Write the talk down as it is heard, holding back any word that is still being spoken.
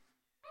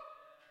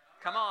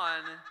Come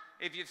on.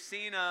 If you've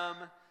seen them,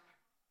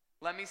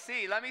 let me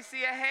see. Let me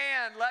see a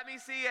hand. Let me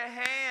see a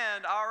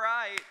hand. All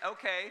right.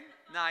 Okay.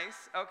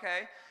 Nice.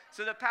 Okay.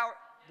 So the power,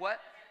 what?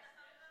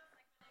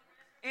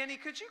 Annie,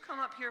 could you come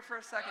up here for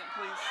a second,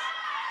 please?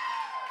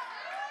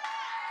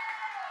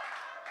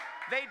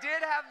 They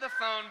did have the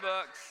phone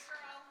books,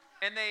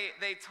 and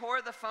they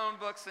tore the phone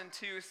books in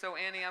two. So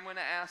Annie, I'm going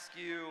to ask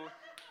you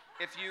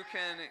if you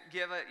can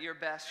give it your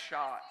best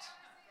shot.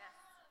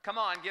 Come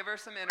on, give her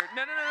some energy.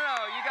 No.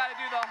 You got to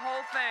do the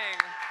whole thing.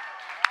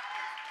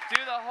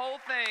 Do the whole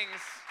things.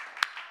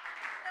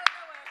 No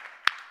way.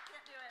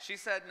 Can't do it. She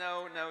said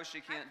no, she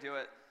can't do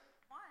it.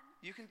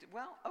 You can,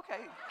 well,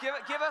 okay.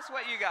 Give us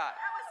what you got.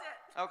 That was it.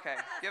 Okay,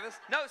 give us,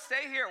 no,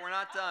 stay here. We're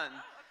not done.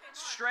 Okay,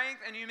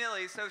 Strength and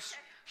humility. So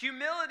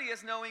humility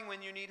is knowing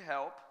when you need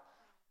help.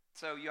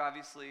 So you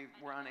obviously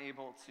were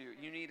unable to.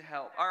 You need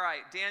help. All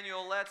right,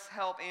 Daniel, let's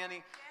help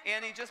Annie.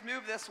 Annie, just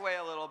move this way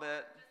a little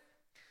bit.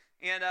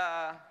 And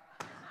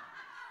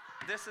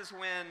this is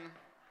when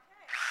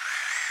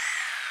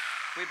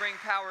we bring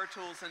power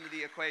tools into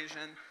the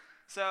equation.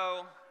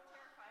 So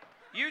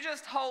you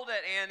just hold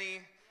it, Annie.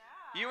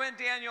 You and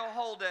Daniel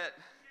hold it.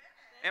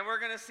 And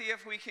we're going to see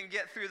if we can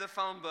get through the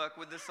phone book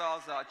with the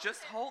Sawzall.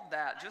 Just hold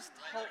that. Just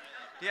hold.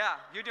 Yeah,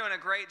 you're doing a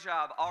great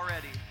job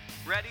already.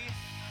 Ready?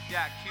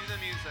 Yeah, cue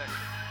the music.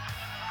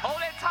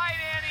 Hold it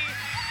tight, Annie.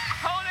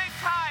 Hold it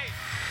tight.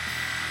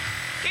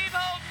 Keep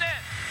holding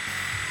it.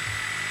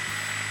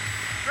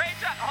 Great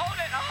job. Hold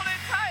it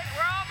tight.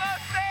 We're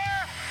almost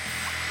there.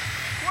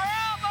 We're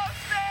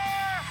almost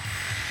there.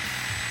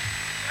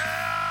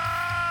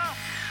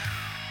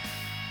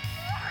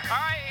 All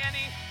right,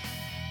 Annie.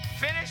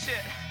 Finish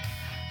it.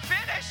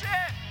 Finish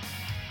it.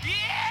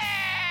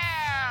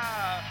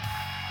 Yeah.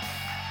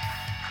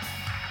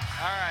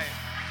 All right.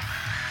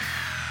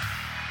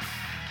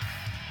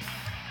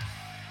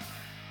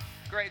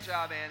 Great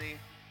job, Annie.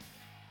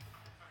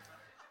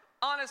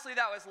 Honestly,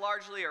 that was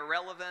largely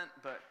irrelevant,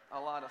 but a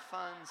lot of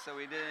fun, so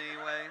we did it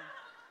anyway.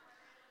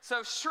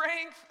 So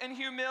strength and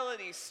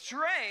humility.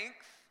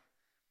 Strength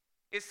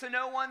is to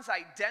know one's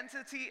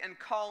identity and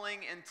calling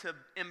and to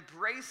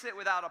embrace it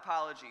without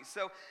apology.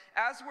 So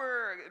as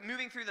we're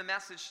moving through the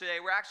message today,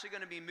 we're actually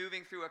going to be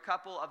moving through a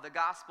couple of the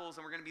Gospels,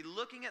 and we're going to be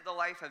looking at the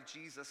life of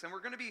Jesus. And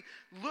we're going to be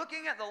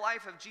looking at the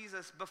life of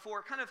Jesus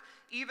before kind of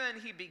even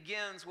he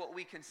begins what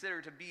we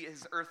consider to be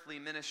his earthly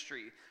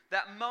ministry.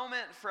 That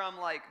moment from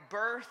like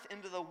birth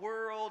into the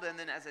world, and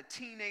then as a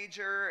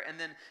teenager, and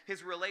then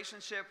his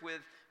relationship with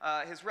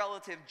his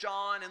relative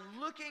John, and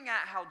looking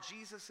at how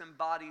Jesus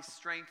embodies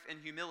strength and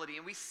humility.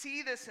 And we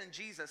see this in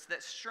Jesus,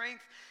 that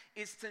strength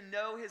is to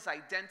know his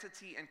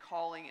identity and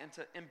calling and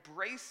to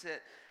embrace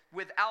it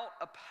without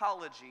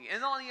apology.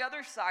 And on the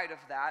other side of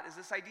that is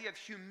this idea of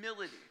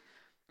humility.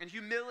 And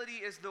humility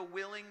is the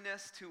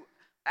willingness to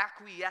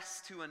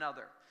acquiesce to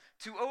another,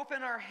 to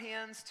open our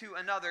hands to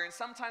another. And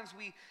sometimes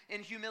we,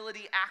 in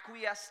humility,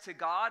 acquiesce to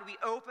God. We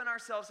open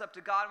ourselves up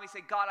to God and we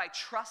say, God, I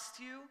trust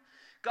you.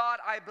 God,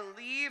 I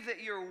believe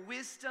that your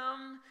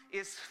wisdom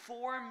is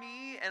for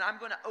me, and I'm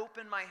going to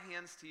open my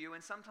hands to you.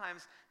 And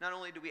sometimes not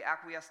only do we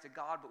acquiesce to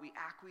God, but we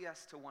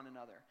acquiesce to one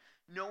another,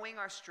 knowing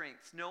our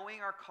strengths, knowing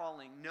our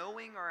calling,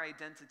 knowing our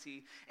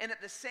identity, and at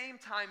the same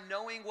time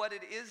knowing what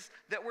it is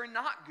that we're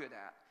not good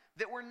at,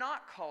 that we're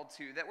not called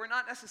to, that we're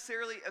not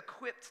necessarily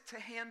equipped to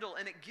handle.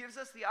 And it gives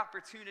us the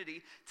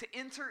opportunity to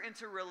enter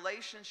into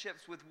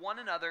relationships with one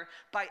another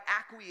by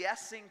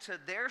acquiescing to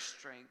their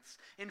strengths,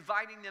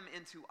 inviting them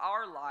into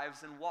our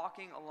lives and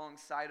walking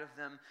alongside of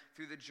them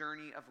through the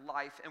journey of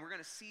life. And we're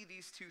going to see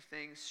these two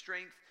things,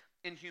 strength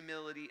and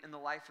humility, in the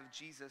life of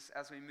Jesus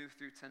as we move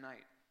through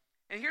tonight.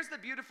 And here's the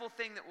beautiful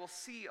thing that we'll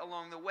see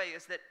along the way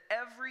is that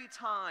every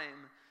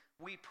time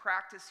we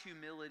practice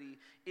humility,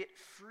 it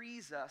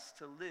frees us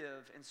to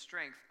live in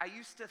strength. I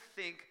used to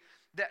think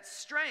that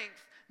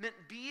strength meant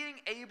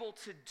being able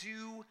to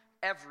do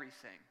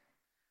everything.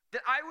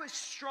 That I was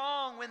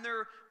strong when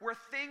there were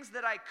things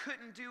that I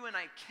couldn't do, and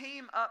I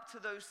came up to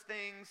those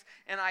things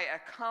and I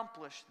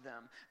accomplished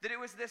them. That it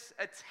was this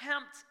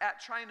attempt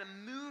at trying to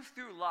move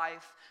through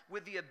life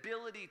with the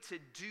ability to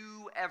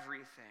do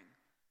everything.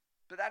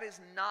 But that is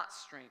not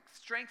strength.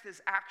 Strength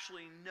is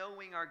actually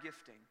knowing our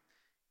gifting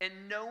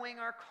and knowing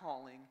our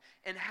calling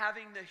and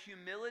having the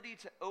humility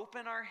to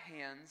open our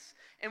hands.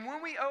 And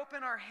when we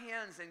open our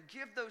hands and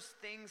give those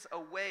things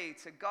away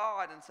to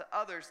God and to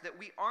others that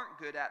we aren't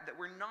good at, that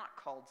we're not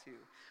called to,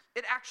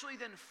 it actually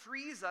then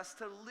frees us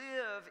to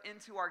live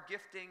into our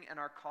gifting and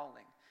our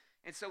calling.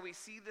 And so we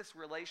see this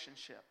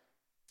relationship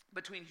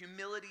between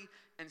humility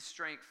and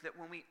strength, that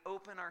when we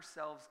open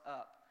ourselves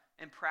up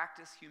and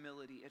practice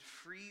humility, it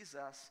frees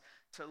us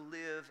to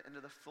live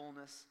into the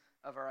fullness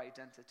of our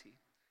identity.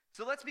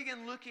 So let's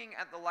begin looking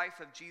at the life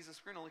of Jesus.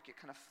 We're going to look at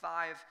kind of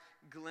 5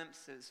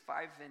 glimpses,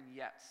 5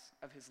 vignettes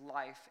of his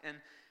life. And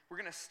we're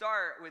going to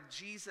start with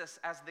Jesus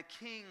as the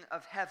King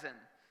of heaven,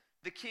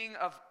 the King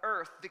of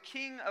earth, the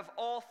King of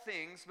all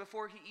things,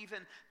 before he even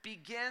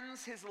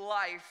begins his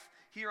life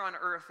here on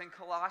earth. In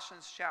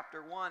Colossians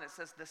chapter 1, it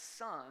says, the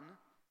Son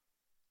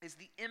is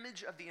the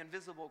image of the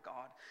invisible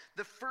God,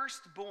 the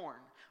firstborn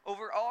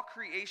over all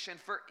creation.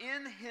 For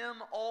in him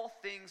all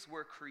things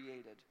were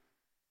created,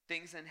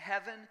 things in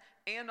heaven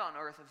and on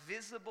earth,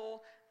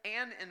 visible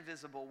and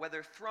invisible,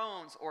 whether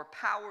thrones or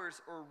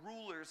powers or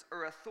rulers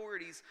or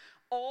authorities.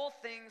 All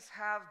things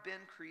have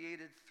been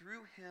created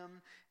through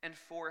him and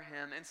for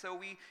him. And so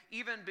we,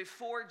 even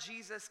before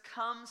Jesus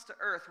comes to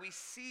earth, we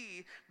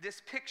see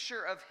this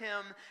picture of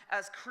him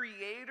as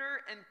creator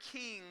and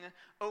king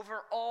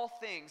over all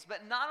things.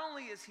 But not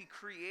only is he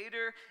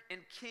creator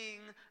and king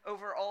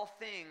over all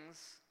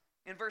things,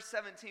 in verse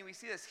 17 we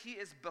see this: he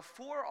is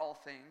before all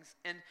things,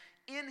 and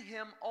in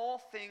him all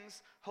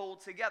things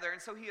hold together.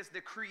 And so he is the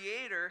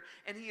creator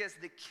and he is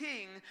the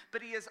king,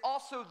 but he is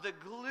also the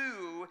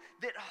glue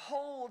that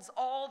holds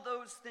all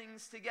those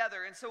things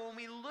together. And so when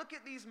we look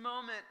at these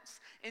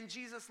moments in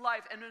Jesus'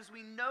 life, and as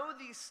we know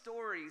these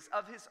stories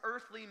of his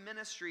earthly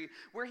ministry,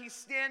 where he's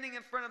standing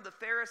in front of the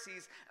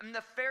Pharisees, and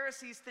the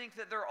Pharisees think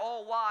that they're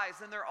all wise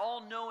and they're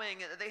all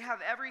knowing and that they have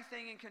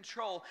everything in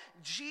control,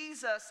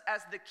 Jesus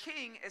as the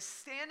king is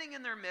standing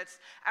in their midst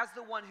as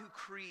the one who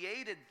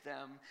created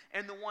them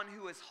and the one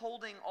who is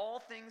holding all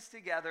things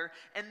together.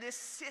 And this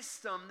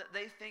system that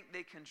they think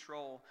they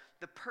control,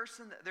 the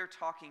person that they're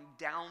talking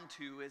down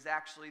to is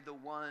actually the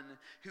one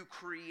who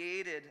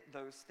created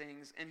those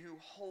things and who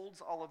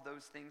holds all of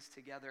those things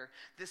together.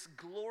 This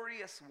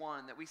glorious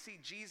one that we see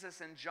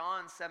Jesus in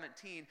John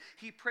 17,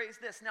 he prays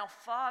this: "Now,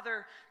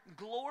 Father,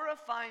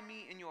 glorify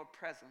me in your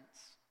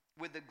presence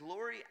with the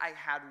glory I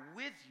had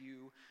with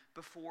you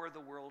before the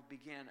world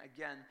began."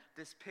 Again,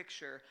 this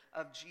picture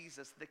of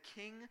Jesus, the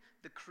king,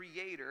 the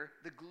creator,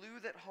 the glue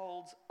that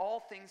holds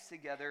all things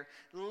together,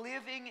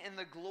 living in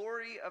the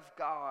glory of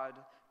God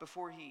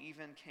before he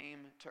even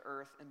came to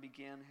earth and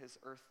began his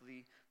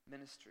earthly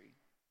ministry.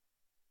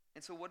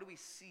 And so what do we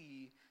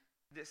see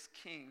this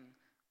king,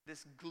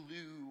 this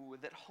glue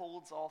that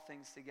holds all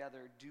things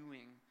together,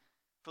 doing?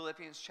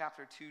 Philippians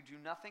chapter 2, "Do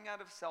nothing out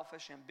of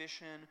selfish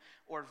ambition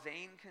or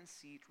vain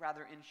conceit,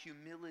 rather in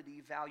humility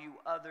value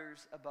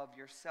others above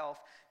yourself,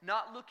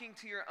 not looking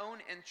to your own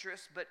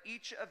interests, but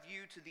each of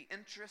you to the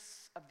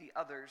interests of the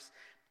others.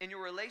 In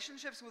your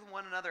relationships with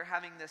one another,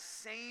 having the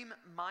same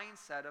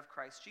mindset of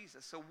Christ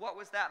Jesus." So what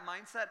was that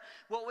mindset?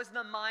 What was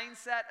the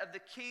mindset of the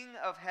King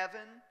of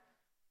heaven?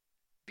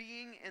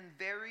 Being in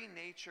very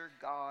nature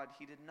God,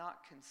 he did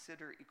not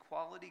consider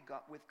equality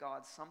with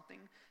God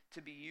something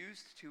to be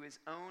used to his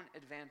own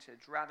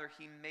advantage. Rather,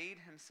 he made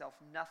himself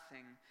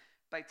nothing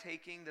by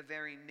taking the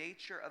very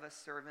nature of a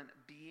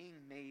servant,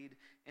 being made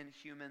in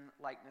human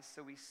likeness.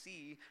 So we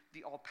see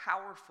the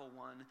all-powerful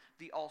one,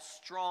 the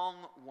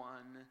all-strong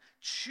one,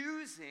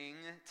 choosing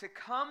to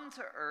come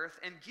to earth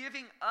and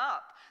giving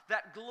up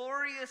that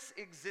glorious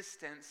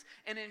existence,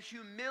 and in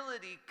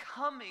humility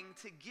coming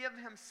to give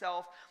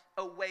himself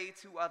away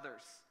to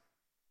others.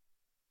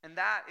 And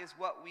that is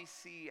what we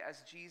see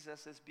as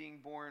Jesus is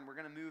being born. We're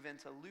going to move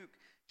into Luke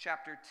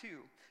chapter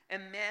 2.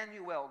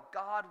 Emmanuel,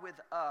 God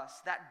with us,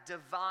 that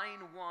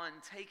divine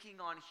one taking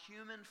on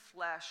human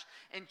flesh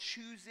and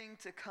choosing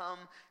to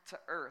come to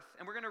earth.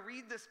 And we're going to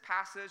read this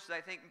passage that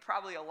I think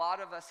probably a lot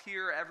of us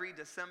hear every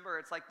December.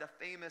 It's like the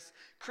famous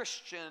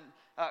Christmas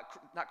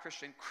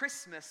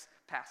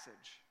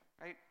passage,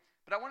 right?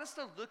 But I want us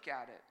to look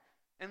at it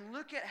and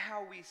look at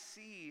how we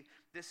see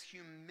this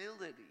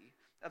humility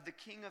of the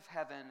King of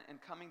heaven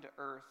and coming to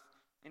earth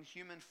in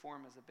human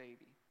form as a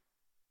baby.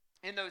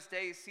 In those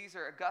days,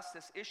 Caesar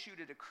Augustus issued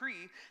a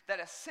decree that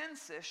a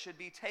census should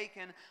be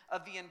taken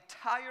of the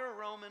entire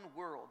Roman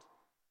world.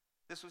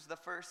 This was the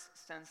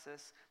first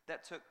census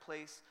that took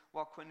place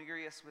while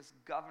Quirinius was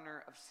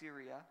governor of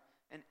Syria,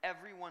 and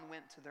everyone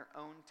went to their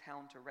own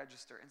town to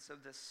register. And so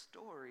the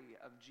story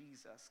of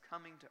Jesus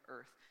coming to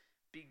earth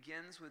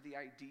begins with the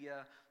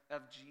idea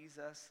of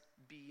Jesus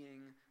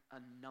being a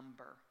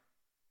number.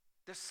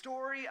 The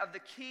story of the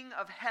King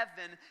of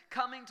heaven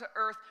coming to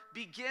earth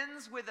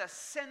begins with a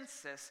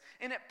census,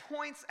 and it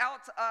points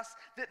out to us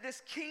that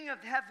this King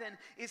of heaven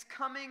is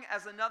coming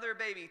as another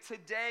baby.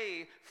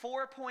 Today,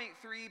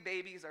 4.3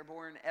 babies are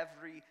born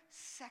every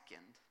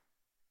second.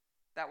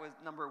 That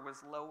number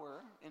was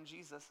lower in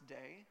Jesus'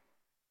 day.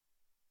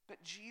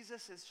 But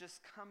Jesus is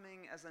just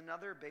coming as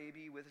another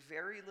baby with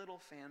very little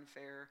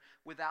fanfare,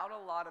 without a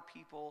lot of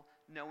people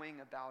knowing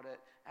about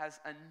it, as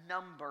a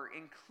number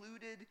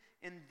included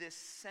in this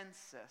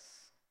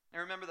census. I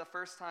remember the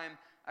first time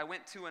I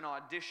went to an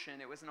audition.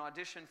 It was an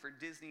audition for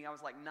Disney. I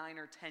was like 9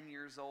 or 10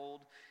 years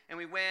old. And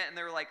we went, and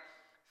there were like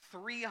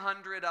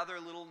 300 other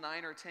little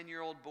 9 or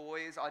 10-year-old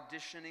boys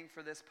auditioning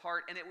for this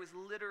part. And it was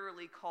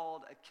literally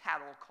called a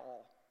cattle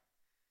call.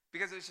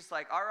 Because it was just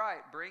like, all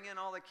right, bring in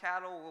all the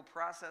cattle, we'll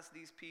process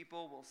these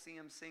people, we'll see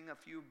them sing a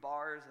few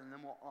bars, and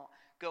then we'll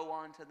go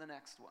on to the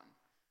next one.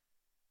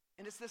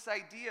 And it's this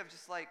idea of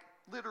just like,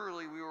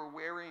 literally we were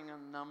wearing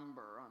a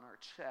number on our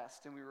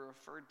chest, and we were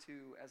referred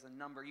to as a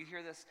number. You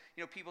hear this,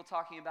 people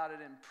talking about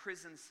it in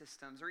prison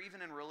systems, or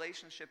even in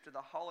relationship to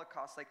the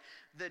Holocaust, like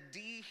the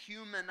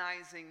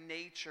dehumanizing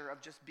nature of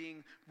just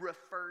being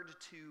referred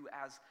to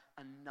as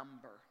a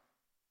number.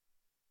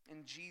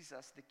 And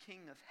Jesus, the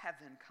King of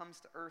heaven, comes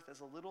to earth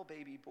as a little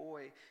baby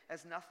boy,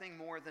 as nothing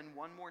more than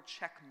one more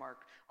check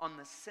mark on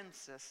the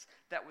census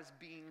that was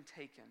being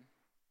taken.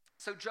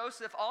 So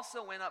Joseph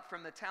also went up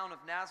from the town of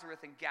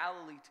Nazareth in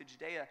Galilee to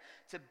Judea,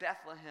 to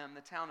Bethlehem,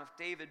 the town of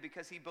David,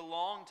 because he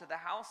belonged to the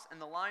house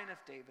and the line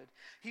of David.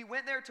 He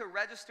went there to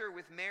register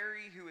with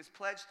Mary, who was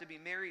pledged to be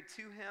married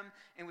to him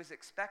and was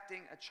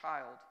expecting a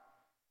child.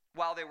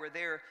 While they were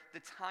there,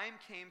 the time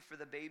came for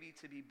the baby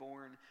to be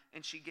born,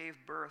 and she gave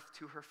birth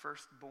to her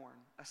firstborn,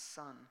 a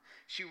son.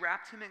 She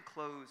wrapped him in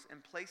clothes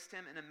and placed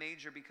him in a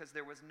manger because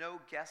there was no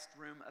guest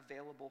room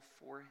available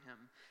for him.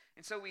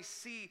 And so we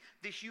see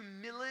the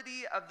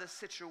humility of the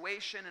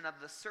situation and of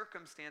the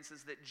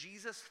circumstances that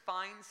Jesus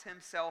finds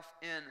himself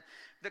in.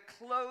 The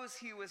clothes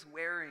he was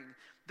wearing,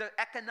 the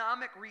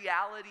economic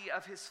reality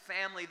of his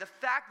family, the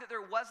fact that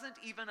there wasn't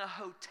even a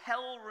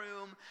hotel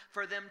room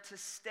for them to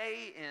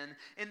stay in.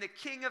 And the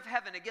King of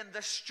heaven, again,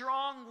 the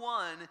strong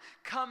one,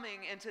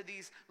 coming into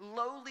these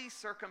lowly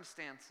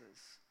circumstances.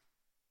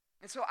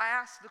 And so I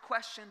ask the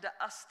question to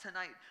us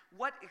tonight,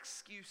 what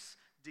excuse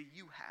do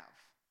you have?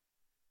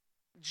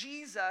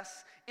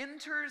 Jesus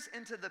enters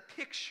into the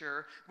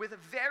picture with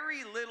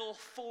very little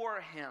for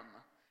him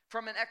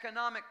from an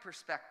economic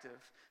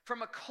perspective,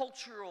 from a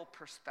cultural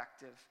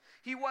perspective.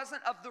 He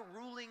wasn't of the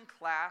ruling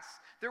class.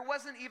 There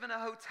wasn't even a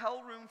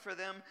hotel room for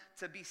them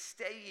to be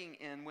staying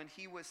in when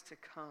he was to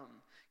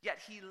come. Yet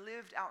he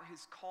lived out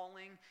his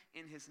calling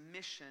in his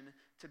mission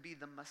to be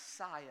the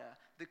Messiah,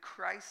 the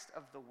Christ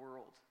of the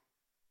world.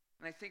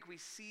 And I think we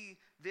see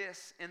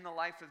this in the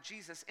life of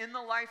Jesus. In the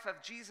life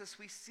of Jesus,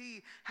 we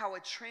see how a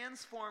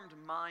transformed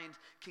mind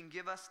can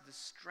give us the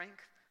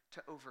strength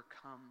to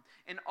overcome.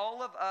 And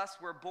all of us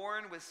were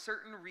born with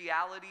certain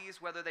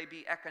realities, whether they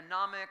be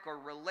economic or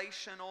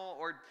relational,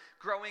 or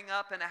growing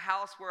up in a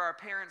house where our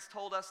parents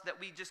told us that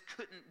we just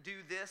couldn't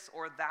do this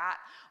or that.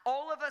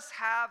 All of us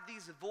have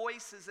these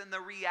voices and the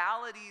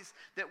realities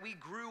that we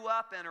grew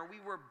up in or we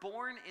were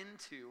born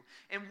into.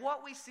 And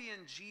what we see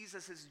in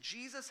Jesus is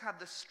Jesus had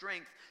the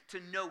strength to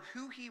know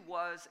who he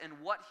was and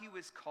what he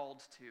was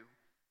called to.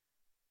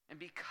 And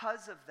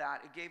because of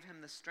that, it gave him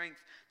the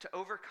strength to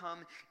overcome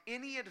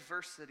any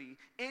adversity,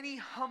 any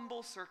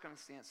humble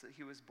circumstance that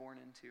he was born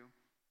into.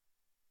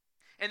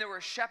 And there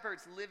were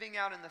shepherds living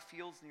out in the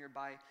fields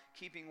nearby,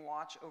 keeping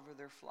watch over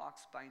their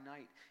flocks by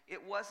night.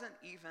 It wasn't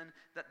even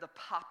that the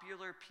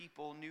popular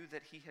people knew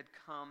that he had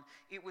come.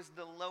 It was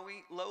the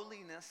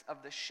lowliness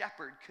of the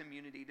shepherd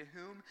community to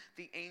whom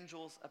the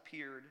angels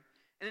appeared.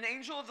 And an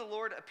angel of the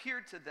Lord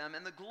appeared to them,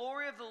 and the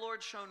glory of the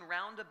Lord shone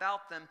round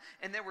about them,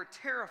 and they were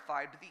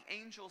terrified. But the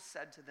angel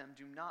said to them,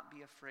 "Do not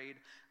be afraid.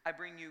 I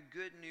bring you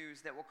good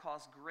news that will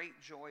cause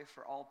great joy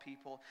for all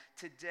people.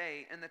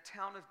 Today, in the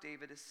town of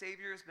David, a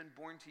Savior has been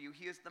born to you.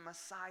 He is the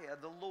Messiah,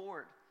 the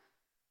Lord.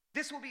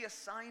 This will be a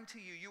sign to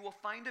you. You will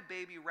find a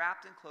baby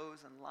wrapped in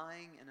clothes and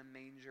lying in a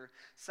manger."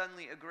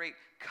 Suddenly, a great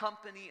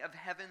company of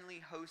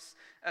heavenly hosts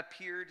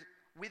appeared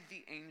with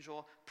the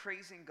angel,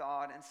 praising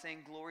God and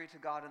saying, "Glory to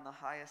God in the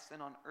highest,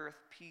 and on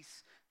earth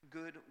peace,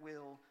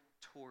 goodwill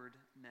toward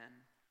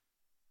men."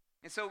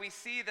 And so we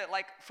see that,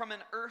 like, from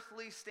an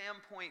earthly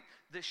standpoint,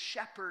 the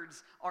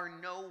shepherds are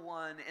no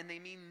one, and they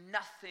mean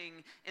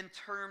nothing in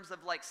terms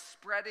of like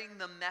spreading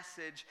the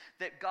message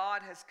that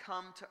God has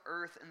come to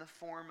earth in the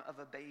form of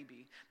a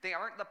baby. They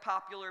aren't the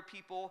popular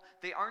people.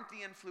 They aren't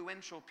the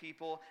influential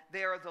people.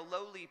 They are the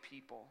lowly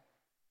people.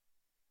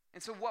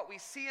 And so what we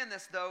see in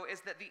this, though,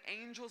 is that the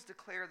angels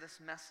declare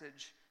this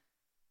message,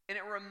 and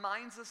it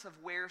reminds us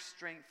of where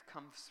strength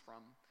comes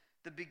from.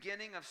 The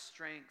beginning of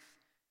strength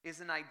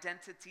is an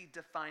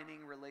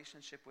identity-defining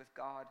relationship with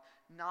God,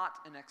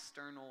 not an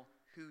external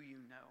who you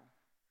know.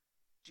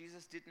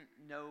 Jesus didn't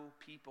know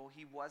people.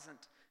 He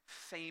wasn't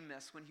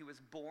famous when he was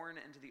born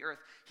into the earth.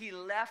 He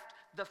left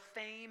the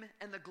fame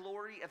and the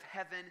glory of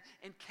heaven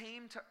and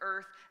came to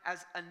earth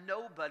as a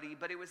nobody,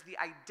 but it was the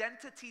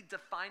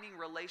identity-defining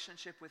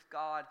relationship with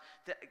God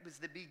that was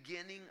the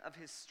beginning of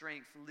his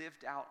strength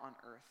lived out on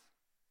earth.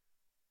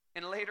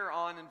 And later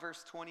on in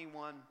verse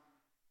 21,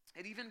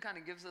 it even kind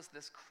of gives us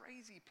this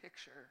crazy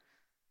picture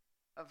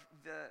of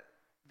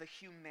the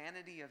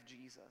humanity of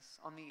Jesus.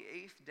 On the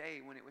 8th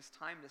day, when it was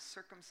time to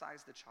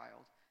circumcise the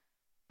child,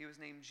 he was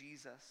named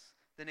Jesus,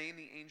 the name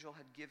the angel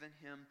had given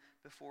him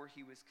before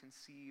he was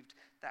conceived.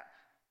 That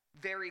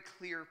very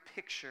clear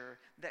picture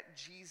that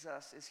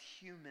Jesus is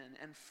human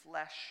and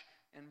flesh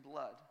and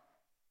blood.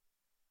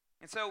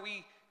 And so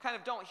we kind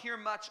of don't hear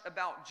much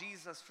about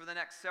Jesus for the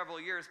next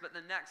several years, but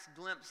the next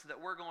glimpse that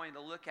we're going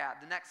to look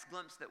at, the next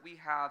glimpse that we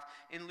have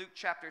in Luke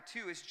chapter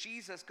 2 is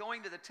Jesus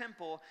going to the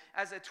temple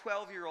as a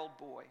 12-year-old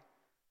boy.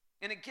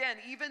 And again,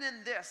 even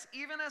in this,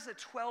 even as a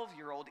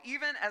 12-year-old,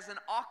 even as an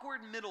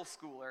awkward middle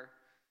schooler,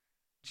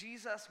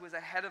 Jesus was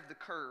ahead of the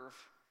curve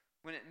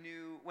when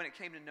it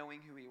came to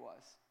knowing who he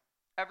was.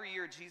 Every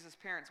year, Jesus'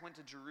 parents went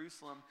to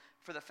Jerusalem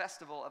for the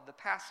festival of the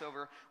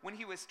Passover. When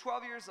he was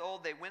 12 years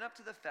old, they went up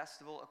to the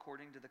festival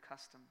according to the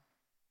custom.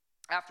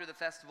 After the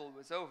festival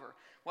was over,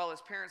 while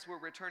his parents were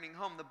returning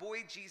home, the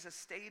boy Jesus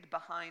stayed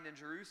behind in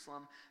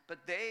Jerusalem,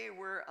 but they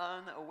were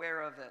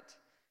unaware of it.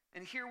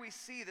 And here we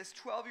see this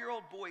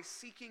 12-year-old boy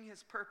seeking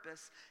his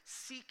purpose,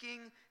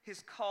 seeking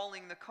his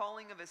calling, the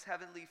calling of his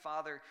heavenly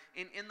Father,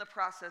 and in the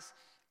process,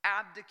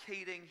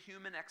 abdicating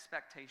human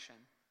expectation.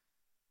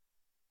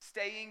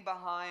 Staying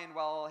behind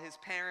while his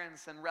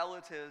parents and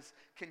relatives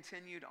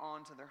continued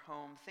on to their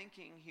home.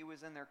 Thinking he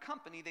was in their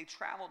company, they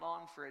traveled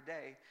on for a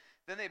day.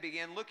 Then they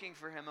began looking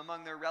for him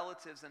among their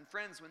relatives and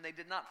friends. When they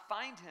did not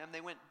find him,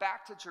 they went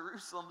back to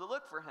Jerusalem to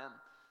look for him.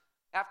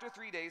 After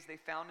 3 days, they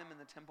found him in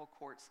the temple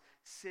courts,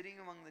 sitting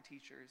among the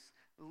teachers,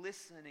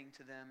 listening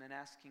to them and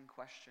asking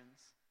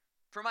questions.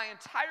 For my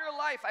entire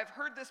life, I've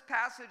heard this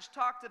passage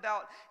talked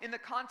about in the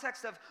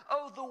context of,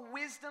 the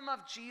wisdom of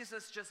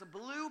Jesus just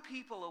blew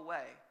people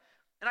away.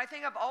 And I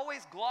think I've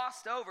always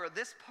glossed over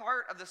this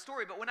part of the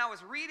story, but when I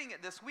was reading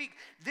it this week,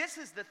 this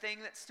is the thing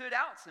that stood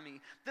out to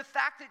me. The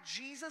fact that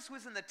Jesus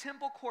was in the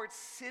temple courts,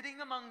 sitting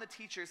among the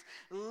teachers,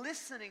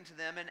 listening to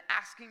them and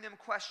asking them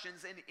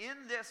questions. And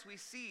in this, we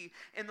see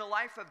in the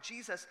life of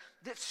Jesus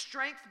that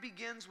strength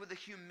begins with the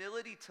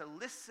humility to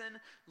listen,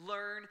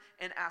 learn,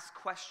 and ask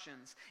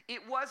questions. It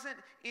wasn't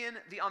in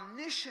the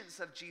omniscience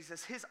of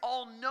Jesus, his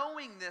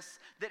all-knowingness,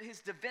 that his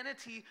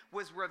divinity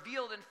was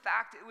revealed. In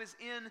fact, it was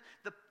in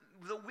the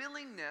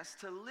willingness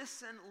to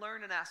listen,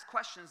 learn, and ask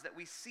questions that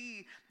we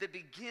see the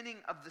beginning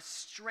of the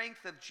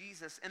strength of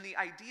Jesus, and the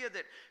idea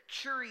that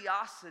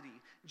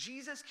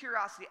Jesus'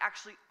 curiosity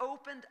actually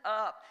opened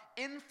up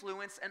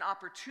influence and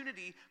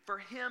opportunity for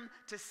him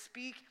to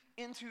speak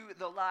into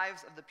the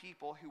lives of the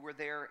people who were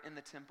there in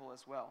the temple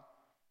as well.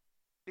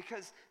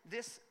 Because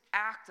this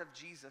act of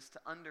Jesus to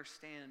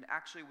understand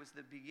actually was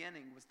the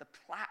beginning, was the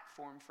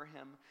platform for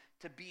him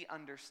to be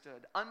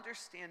understood.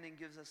 Understanding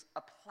gives us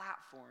a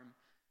platform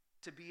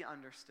to be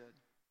understood.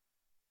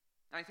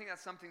 And I think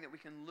that's something that we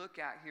can look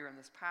at here in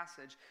this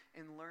passage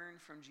and learn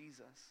from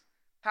Jesus.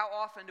 How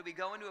often do we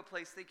go into a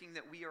place thinking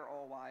that we are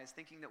all wise,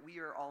 thinking that we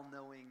are all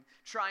knowing,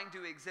 trying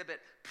to exhibit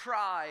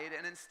pride,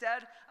 and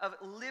instead of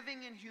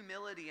living in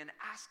humility and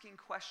asking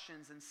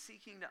questions and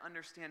seeking to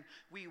understand,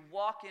 we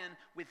walk in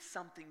with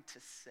something to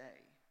say.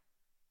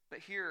 But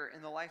here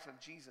in the life of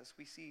Jesus,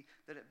 we see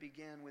that it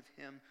began with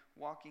him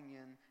walking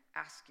in,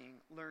 asking,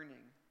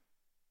 learning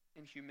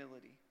in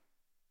humility.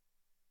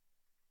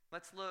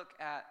 Let's look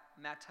at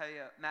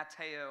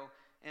Mateo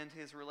and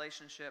his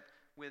relationship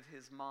with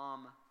his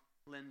mom,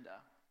 Linda.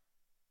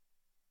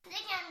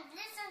 Listen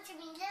to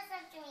me.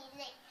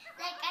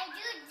 Like I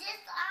do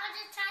this all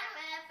the time,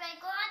 and if I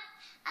go out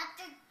at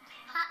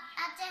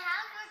the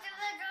house with the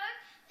door,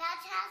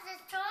 Matthew has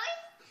his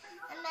toys,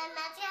 and then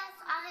Matthew has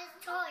all his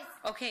toys.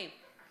 Okay,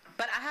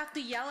 but I have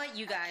to yell at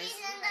you guys.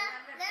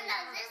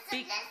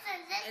 Okay,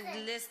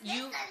 Linda, listen,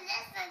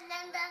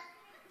 Linda.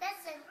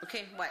 Listen.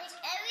 Okay, what? Like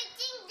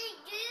everything they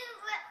do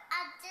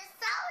at this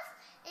house,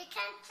 it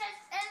can't touch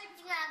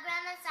everything at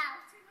Grandma's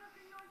house.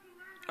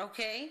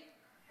 Okay.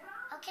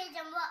 Okay,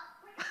 then what?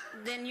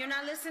 Then you're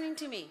not listening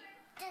to me.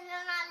 Then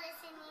you're not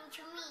listening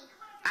to me.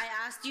 I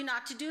asked you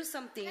not to do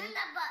something.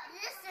 Linda, but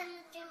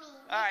listen to me.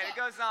 All right, it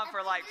goes on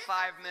for like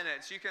 5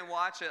 minutes. You can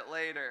watch it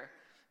later.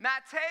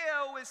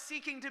 Mateo was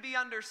seeking to be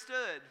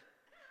understood.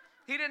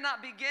 He did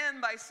not begin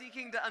by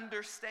seeking to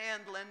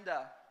understand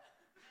Linda.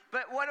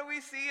 But what do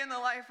we see in the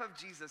life of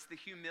Jesus? The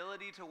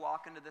humility to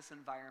walk into this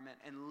environment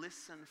and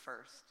listen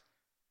first.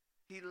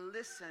 He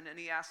listened and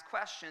he asked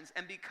questions.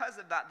 And because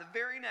of that, the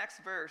very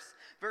next verse,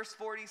 verse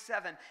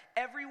 47,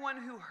 everyone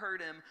who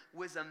heard him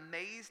was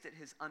amazed at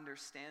his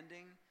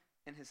understanding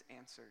and his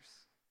answers.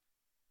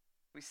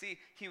 We see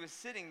he was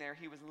sitting there,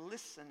 he was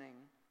listening.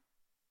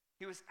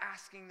 He was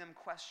asking them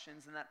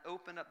questions, and that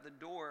opened up the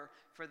door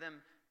for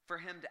him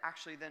to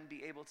actually then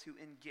be able to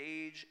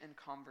engage in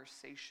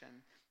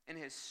conversation. And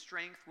his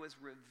strength was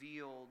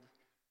revealed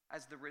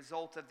as the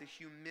result of the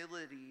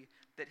humility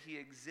that he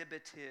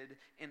exhibited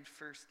in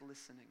first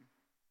listening.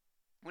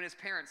 When his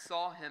parents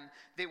saw him,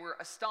 they were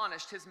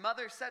astonished. His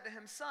mother said to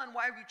him, "Son,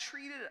 why have you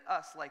treated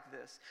us like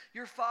this?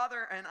 Your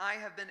father and I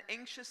have been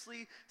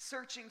anxiously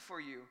searching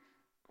for you."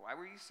 "Why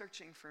were you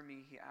searching for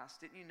me?" he asked.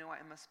 "Didn't you know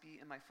I must be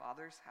in my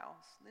father's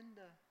house?"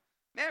 Linda,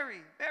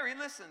 Mary,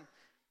 listen.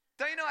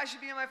 "Don't you know I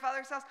should be in my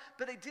father's house?"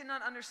 But they did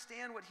not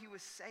understand what he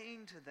was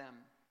saying to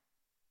them.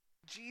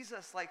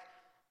 Jesus, like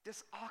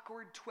this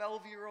awkward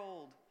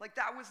 12-year-old, like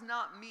that was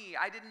not me.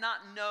 I did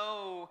not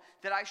know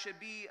that I should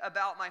be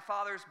about my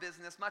father's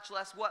business, much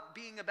less what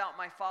being about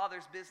my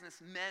father's business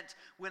meant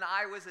when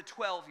I was a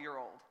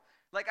 12-year-old.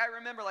 Like I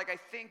remember, I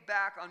think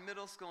back on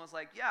middle school and was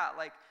like,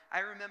 I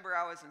remember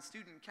I was in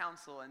student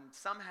council and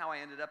somehow I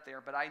ended up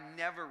there, but I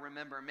never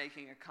remember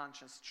making a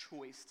conscious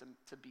choice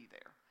to be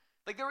there.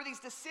 Like there were these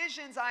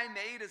decisions I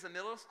made as a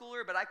middle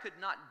schooler, but I could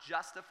not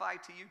justify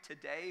to you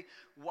today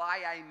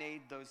why I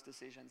made those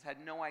decisions.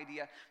 Had no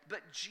idea.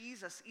 But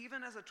Jesus,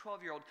 even as a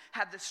 12-year-old,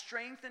 had the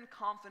strength and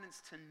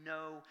confidence to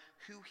know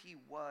who he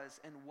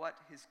was and what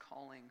his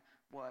calling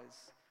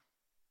was.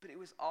 But it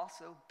was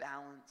also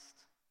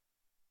balanced.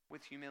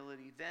 with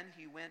humility. Then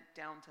he went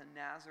down to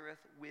Nazareth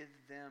with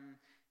them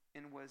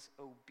and was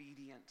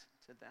obedient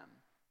to them.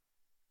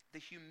 The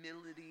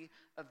humility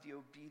of the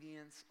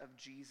obedience of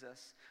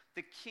Jesus,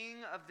 the King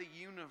of the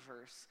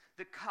universe,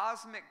 the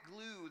cosmic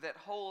glue that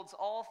holds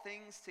all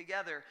things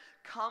together,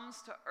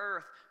 comes to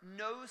earth,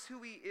 knows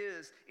who he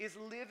is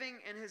living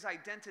in his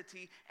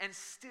identity, and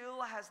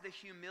still has the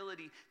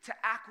humility to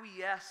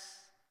acquiesce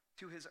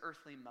to his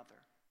earthly mother.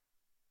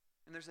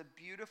 And there's a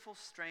beautiful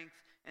strength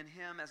in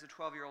him as a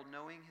 12-year-old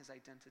knowing his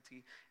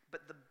identity,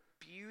 but the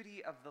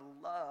beauty of the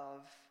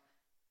love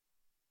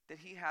that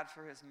he had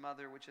for his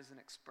mother, which is an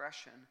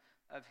expression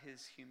of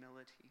his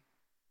humility.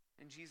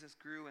 And Jesus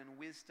grew in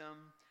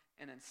wisdom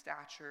and in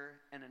stature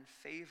and in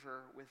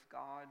favor with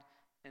God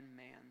and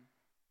man.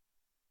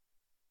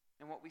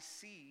 And what we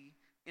see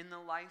in the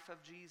life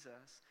of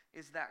Jesus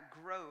is that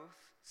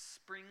growth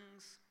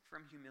springs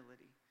from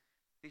humility.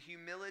 The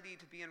humility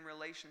to be in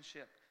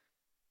relationship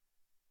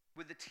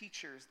with the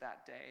teachers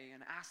that day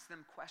and ask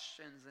them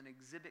questions and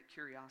exhibit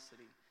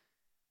curiosity.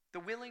 The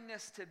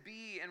willingness to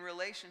be in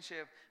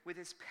relationship with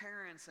his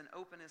parents and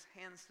open his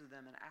hands to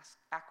them and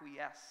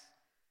acquiesce.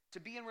 To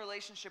be in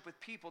relationship with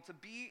people, to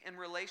be in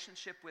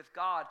relationship with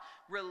God.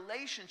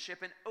 Relationship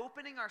and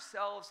opening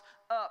ourselves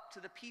up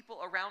to the people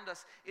around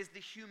us is the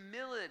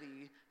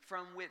humility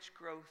from which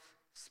growth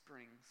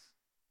springs.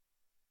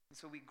 And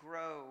so we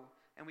grow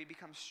and we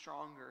become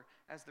stronger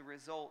as the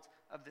result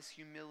of this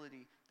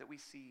humility that we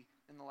see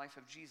in the life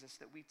of Jesus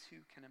that we too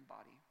can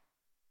embody.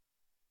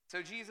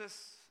 So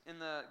Jesus in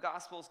the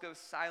Gospels goes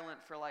silent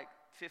for like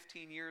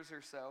 15 years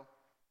or so.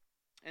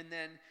 And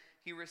then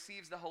he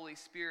receives the Holy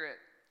Spirit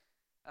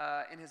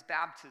in his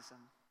baptism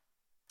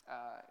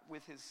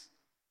with his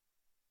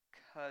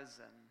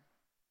cousin,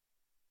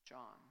 John.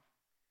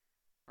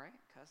 Right?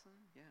 Cousin?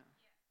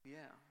 Yeah,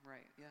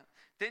 right, yeah.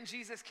 Then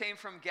Jesus came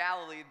from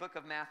Galilee, book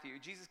of Matthew.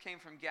 Jesus came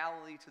from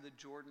Galilee to the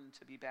Jordan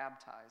to be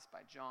baptized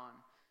by John.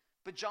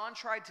 But John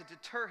tried to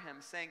deter him,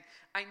 saying,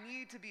 I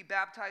need to be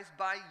baptized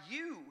by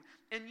you,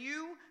 and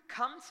you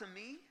come to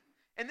me?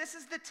 And this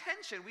is the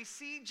tension. We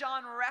see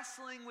John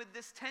wrestling with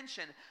this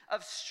tension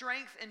of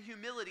strength and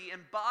humility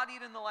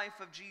embodied in the life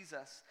of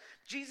Jesus.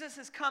 Jesus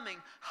is coming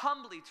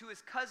humbly to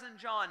his cousin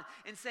John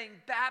and saying,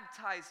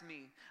 baptize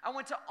me. I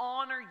want to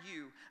honor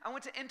you. I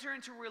want to enter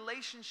into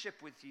relationship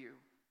with you.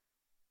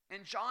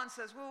 And John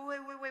says, wait,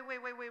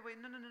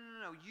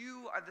 no.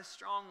 You are the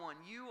strong one.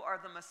 You are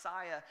the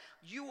Messiah.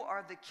 You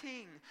are the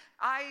King.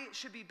 I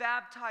should be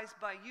baptized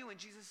by you. And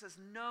Jesus says,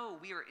 no,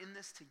 we are in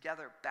this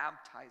together.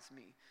 Baptize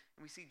me.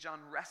 And we see John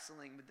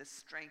wrestling with the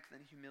strength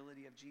and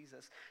humility of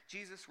Jesus.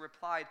 Jesus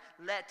replied,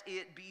 let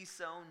it be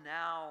so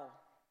now.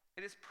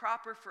 It is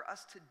proper for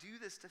us to do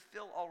this to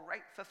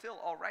fulfill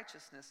all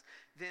righteousness.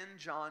 Then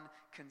John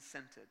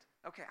consented.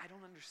 Okay, I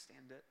don't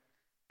understand it,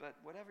 but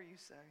whatever you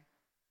say.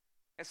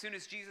 As soon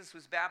as Jesus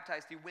was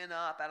baptized, he went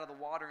up out of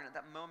the water, and at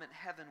that moment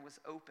heaven was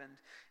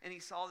opened, and he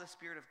saw the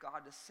Spirit of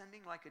God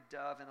descending like a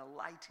dove and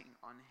alighting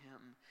on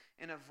him.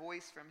 And a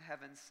voice from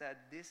heaven said,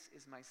 this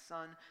is my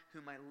Son,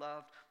 whom I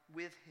loved.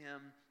 With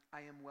him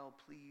I am well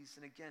pleased.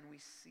 And again, we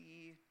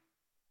see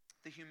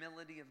the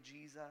humility of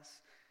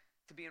Jesus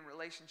to be in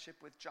relationship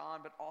with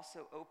John, but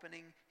also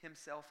opening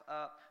himself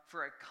up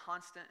for a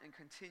constant and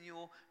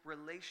continual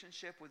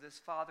relationship with his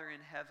Father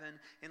in heaven.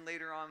 And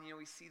later on,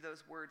 we see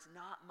those words,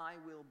 not my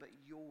will, but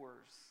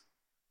yours.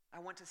 I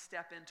want to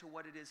step into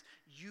what it is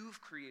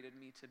you've created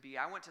me to be.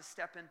 I want to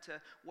step into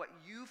what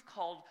you've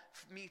called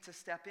me to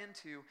step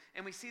into.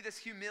 And we see this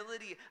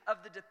humility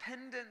of the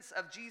dependence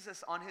of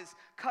Jesus on his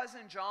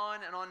cousin John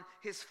and on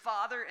his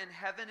Father in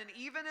heaven. And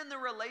even in the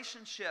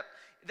relationship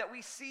that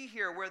we see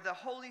here where the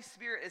Holy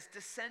Spirit is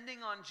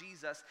descending on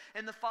Jesus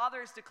and the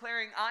Father is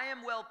declaring, I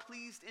am well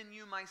pleased in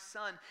you, my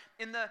Son.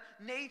 In the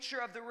nature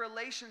of the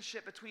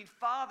relationship between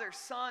Father,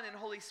 Son, and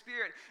Holy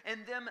Spirit,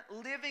 and them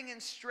living in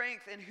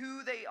strength in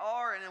who they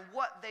are and in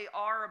what they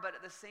are, but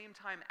at the same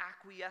time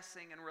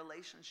acquiescing in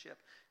relationship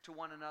to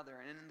one another.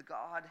 And in the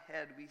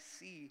Godhead, we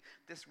see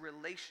this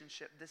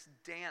relationship, this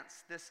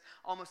dance, this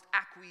almost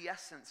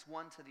acquiescence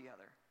one to the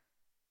other.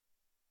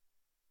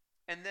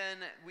 And then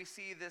we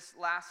see this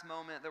last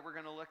moment that we're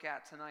going to look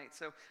at tonight.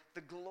 So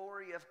the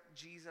glory of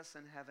Jesus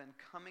in heaven,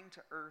 coming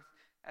to earth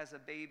as a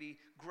baby,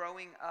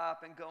 growing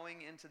up and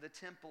going into the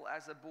temple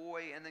as a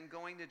boy, and then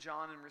going to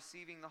John and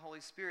receiving the Holy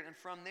Spirit. And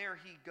from there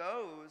he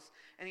goes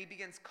and he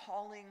begins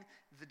calling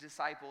the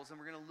disciples. And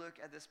we're going to look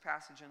at this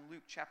passage in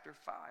Luke chapter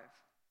 5.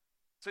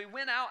 So he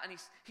went out and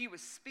he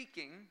was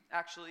speaking,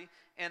 actually,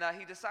 and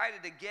he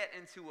decided to get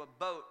into a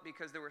boat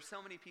because there were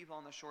so many people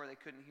on the shore they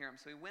couldn't hear him.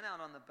 So he went out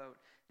on the boat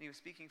and he was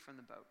speaking from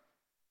the boat.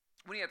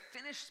 When he had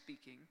finished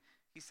speaking,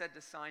 he said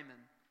to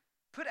Simon,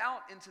 put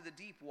out into the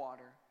deep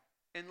water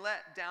and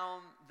let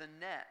down the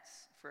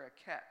nets for a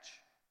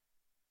catch.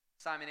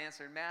 Simon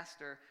answered,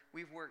 Master,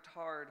 we've worked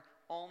hard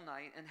all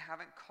night and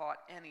haven't caught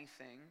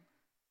anything,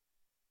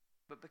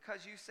 but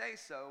because you say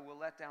so, we'll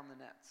let down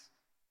the nets.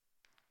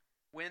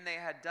 When they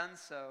had done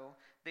so,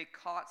 they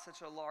caught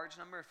such a large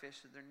number of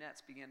fish that their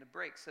nets began to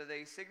break. So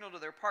they signaled to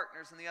their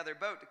partners in the other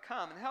boat to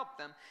come and help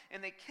them.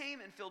 And they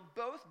came and filled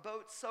both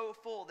boats so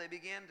full they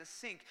began to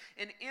sink.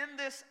 And in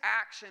this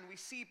action, we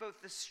see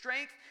both the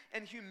strength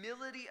and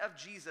humility of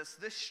Jesus,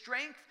 the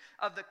strength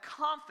of the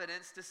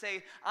confidence to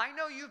say, I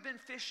know you've been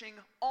fishing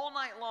all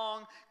night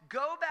long.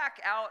 Go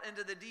back out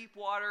into the deep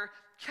water,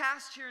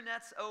 cast your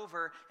nets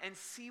over, and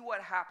see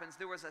what happens.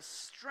 There was a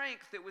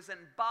strength that was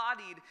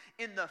embodied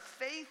in the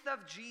faith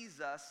of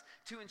Jesus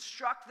to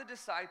instruct the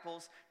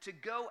disciples to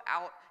go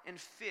out and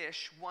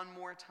fish one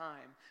more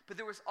time. But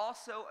there was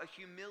also a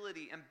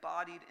humility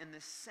embodied in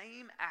the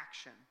same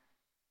action,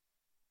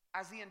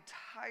 as the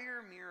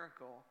entire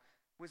miracle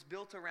was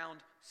built around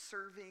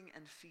serving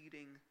and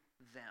feeding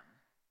them.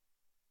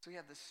 So we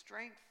have the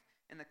strength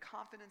and the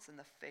confidence and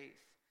the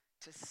faith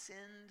to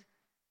send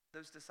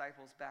those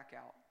disciples back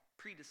out,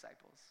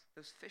 pre-disciples,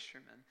 those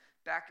fishermen,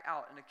 back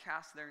out and to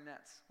cast their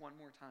nets one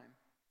more time.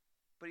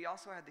 But he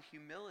also had the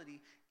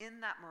humility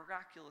in that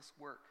miraculous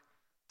work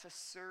to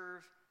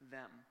serve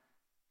them.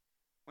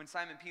 When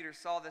Simon Peter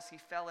saw this, he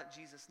fell at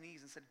Jesus'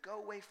 knees and said, "Go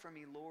away from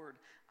me, Lord.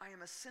 I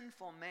am a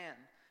sinful man."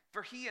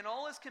 For he and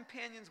all his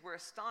companions were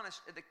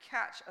astonished at the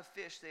catch of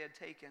fish they had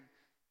taken.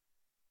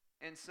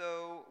 And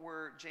so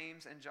were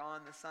James and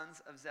John, the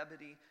sons of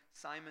Zebedee,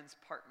 Simon's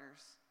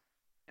partners.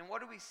 And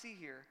what do we see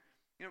here?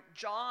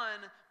 John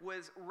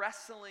was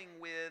wrestling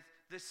with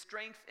the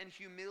strength and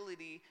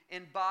humility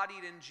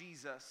embodied in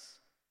Jesus.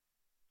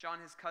 John,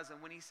 his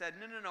cousin, when he said,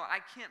 no, I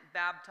can't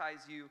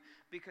baptize you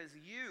because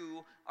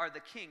you are the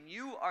king.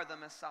 You are the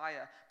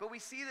Messiah. But we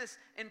see this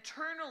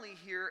internally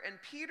here in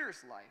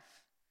Peter's life.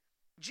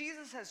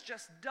 Jesus has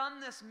just done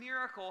this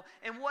miracle,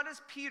 and what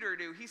does Peter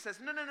do? He says,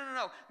 no,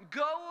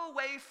 go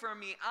away from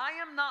me. I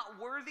am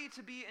not worthy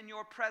to be in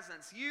your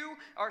presence. You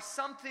are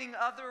something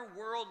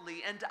otherworldly,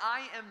 and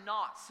I am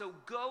not, so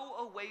go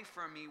away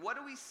from me. What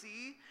do we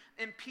see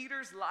in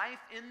Peter's life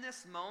in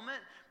this moment?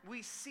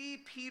 We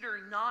see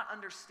Peter not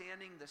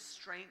understanding the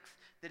strength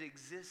that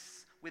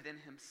exists within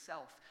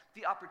himself,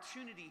 the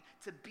opportunity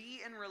to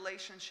be in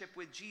relationship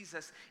with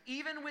Jesus.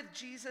 Even with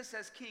Jesus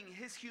as king,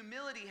 his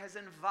humility has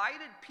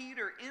invited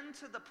Peter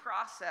into the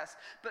process,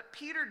 but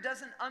Peter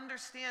doesn't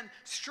understand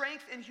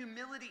strength and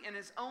humility in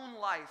his own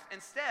life.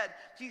 Instead,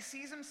 he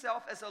sees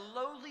himself as a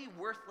lowly,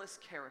 worthless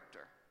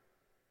character.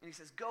 And he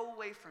says, "Go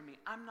away from me.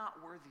 I'm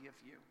not worthy of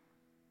you."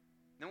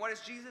 And what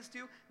does Jesus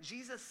do?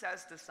 Jesus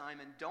says to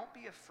Simon, "Don't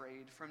be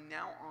afraid. From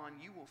now on,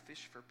 you will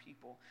fish for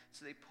people."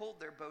 So they pulled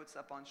their boats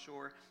up on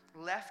shore,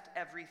 left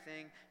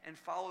everything, and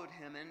followed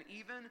him. And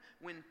even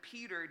when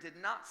Peter did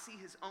not see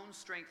his own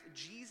strength,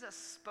 Jesus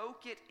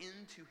spoke it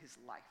into his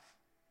life.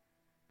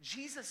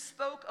 Jesus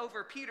spoke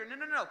over Peter,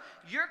 no,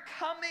 you're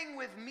coming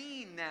with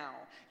me now.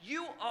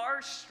 You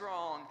are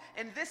strong.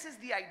 And this is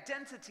the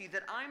identity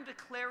that I'm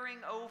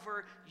declaring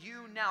over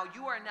you now.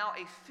 You are now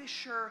a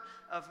fisher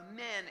of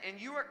men, and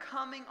you are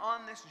coming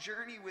on this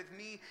journey with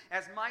me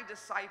as my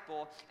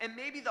disciple. And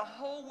maybe the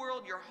whole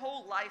world, your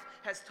whole life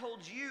has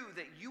told you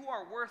that you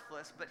are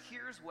worthless, but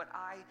here's what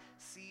I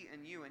see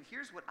in you. And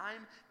here's what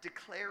I'm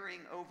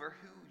declaring over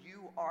who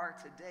you are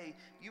today.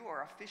 You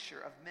are a fisher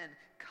of men.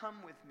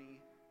 Come with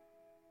me.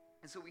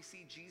 And so we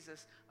see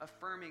Jesus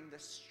affirming the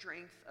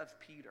strength of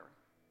Peter.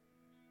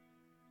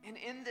 And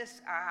in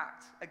this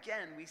act,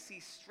 again, we see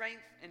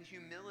strength and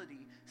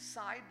humility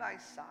side by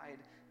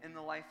side in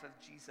the life of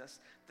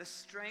Jesus. The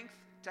strength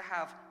to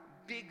have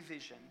big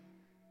vision.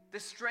 The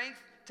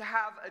strength to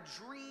have a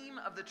dream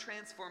of the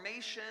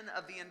transformation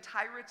of the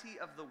entirety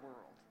of the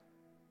world.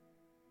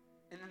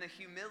 And then the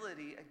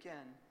humility,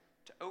 again,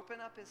 to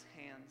open up his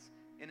hands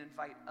and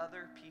invite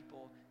other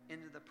people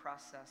into the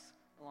process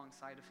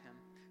alongside of him.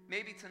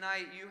 Maybe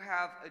tonight you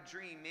have a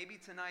dream. Maybe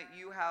tonight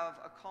you have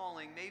a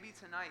calling. Maybe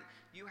tonight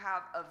you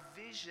have a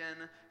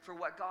vision for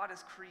what God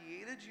has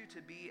created you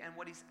to be and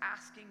what he's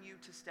asking you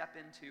to step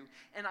into.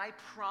 And I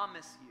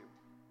promise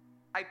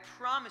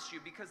you,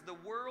 because the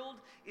world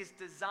is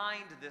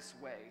designed this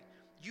way,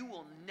 you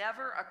will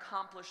never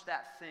accomplish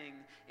that thing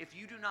if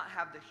you do not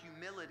have the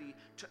humility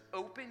to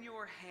open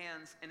your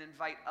hands and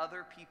invite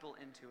other people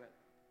into it.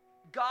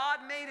 God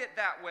made it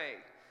that way.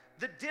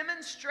 The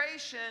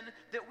demonstration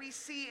that we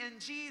see in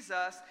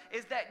Jesus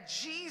is that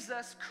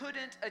Jesus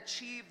couldn't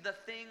achieve the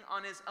thing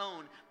on his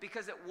own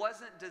because it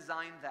wasn't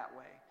designed that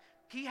way.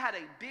 He had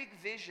a big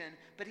vision,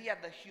 but he had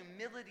the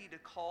humility to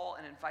call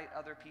and invite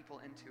other people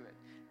into it.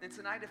 And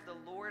tonight, if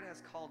the Lord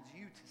has called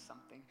you to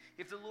something,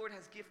 if the Lord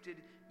has gifted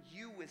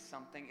you with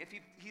something, if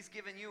he's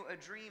given you a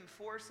dream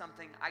for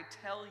something, I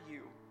tell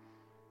you,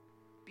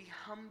 be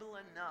humble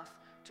enough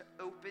to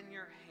open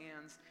your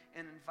hands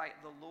and invite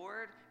the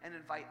Lord and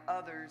invite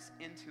others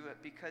into it,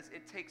 because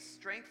it takes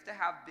strength to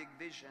have big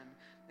vision,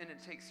 and it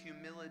takes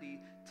humility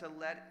to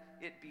let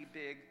it be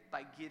big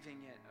by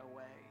giving it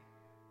away.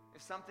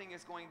 If something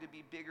is going to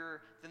be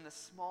bigger than the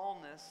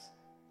smallness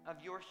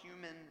of your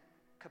human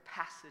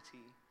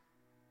capacity,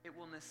 it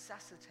will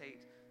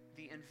necessitate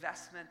the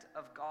investment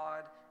of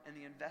God and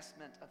the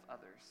investment of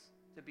others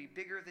to be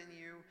bigger than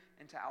you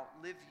and to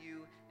outlive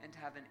you and to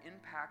have an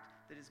impact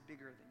that is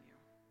bigger than you.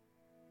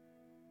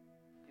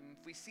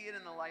 if we see it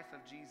in the life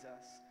of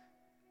Jesus,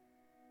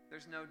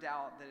 there's no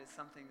doubt that it's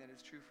something that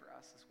is true for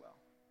us as well.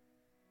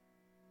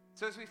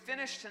 So as we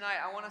finish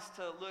tonight, I want us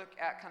to look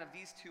at kind of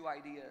these two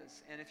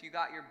ideas. And if you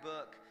got your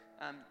book,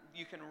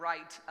 you can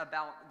write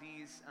about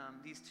these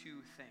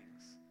two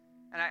things.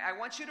 And I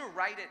want you to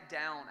write it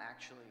down,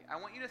 actually. I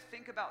want you to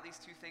think about these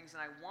two things,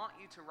 and I want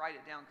you to write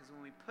it down, because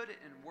when we put it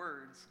in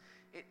words,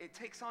 it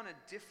takes on a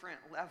different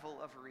level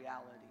of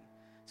reality.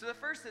 So the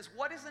first is,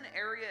 what is an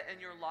area in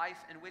your life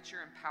in which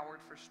you're empowered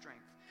for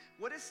strength?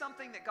 What is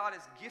something that God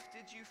has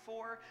gifted you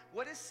for?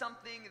 What is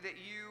something that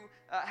you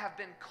have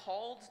been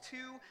called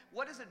to?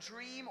 What is a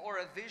dream or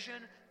a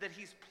vision that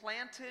He's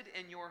planted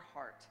in your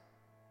heart?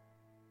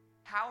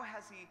 How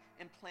has He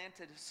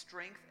implanted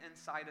strength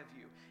inside of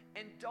you?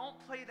 And don't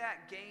play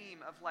that game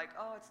of like,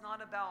 oh, it's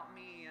not about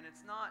me, and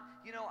it's not,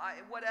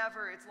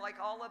 whatever. It's like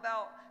all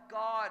about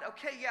God.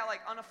 Okay, yeah,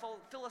 like on a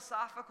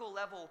philosophical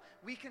level,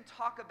 we can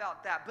talk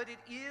about that, but it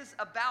is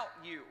about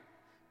you.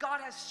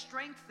 God has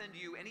strengthened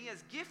you, and He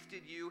has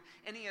gifted you,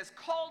 and He has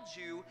called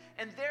you,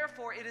 and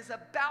therefore it is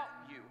about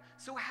you.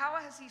 So how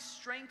has He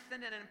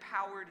strengthened and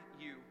empowered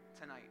you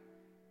tonight?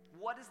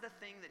 What is the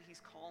thing that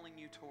He's calling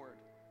you toward?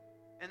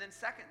 And then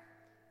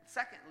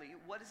secondly,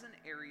 what is an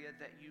area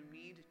that you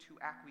need to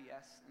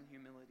acquiesce in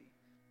humility?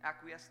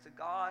 Acquiesce to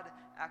God,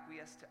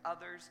 acquiesce to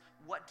others.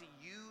 What do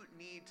you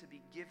need to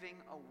be giving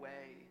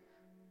away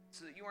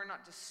so that you are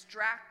not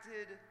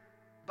distracted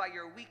by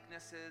your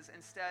weaknesses?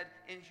 Instead,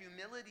 in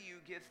humility,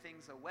 you give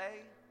things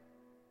away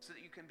so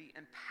that you can be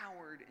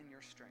empowered in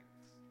your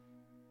strengths.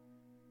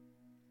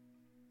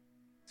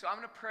 So I'm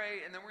going to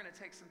pray, and then we're going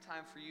to take some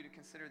time for you to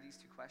consider these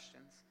two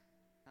questions.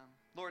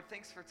 Lord,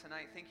 thanks for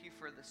tonight. Thank you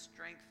for the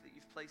strength that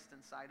you've placed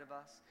inside of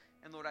us.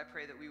 And Lord, I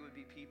pray that we would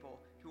be people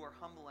who are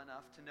humble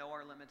enough to know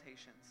our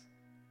limitations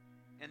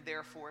and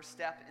therefore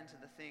step into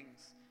the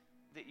things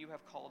that you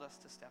have called us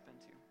to step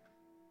into.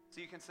 So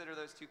you consider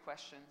those two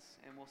questions,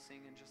 and we'll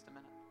sing in just a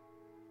minute.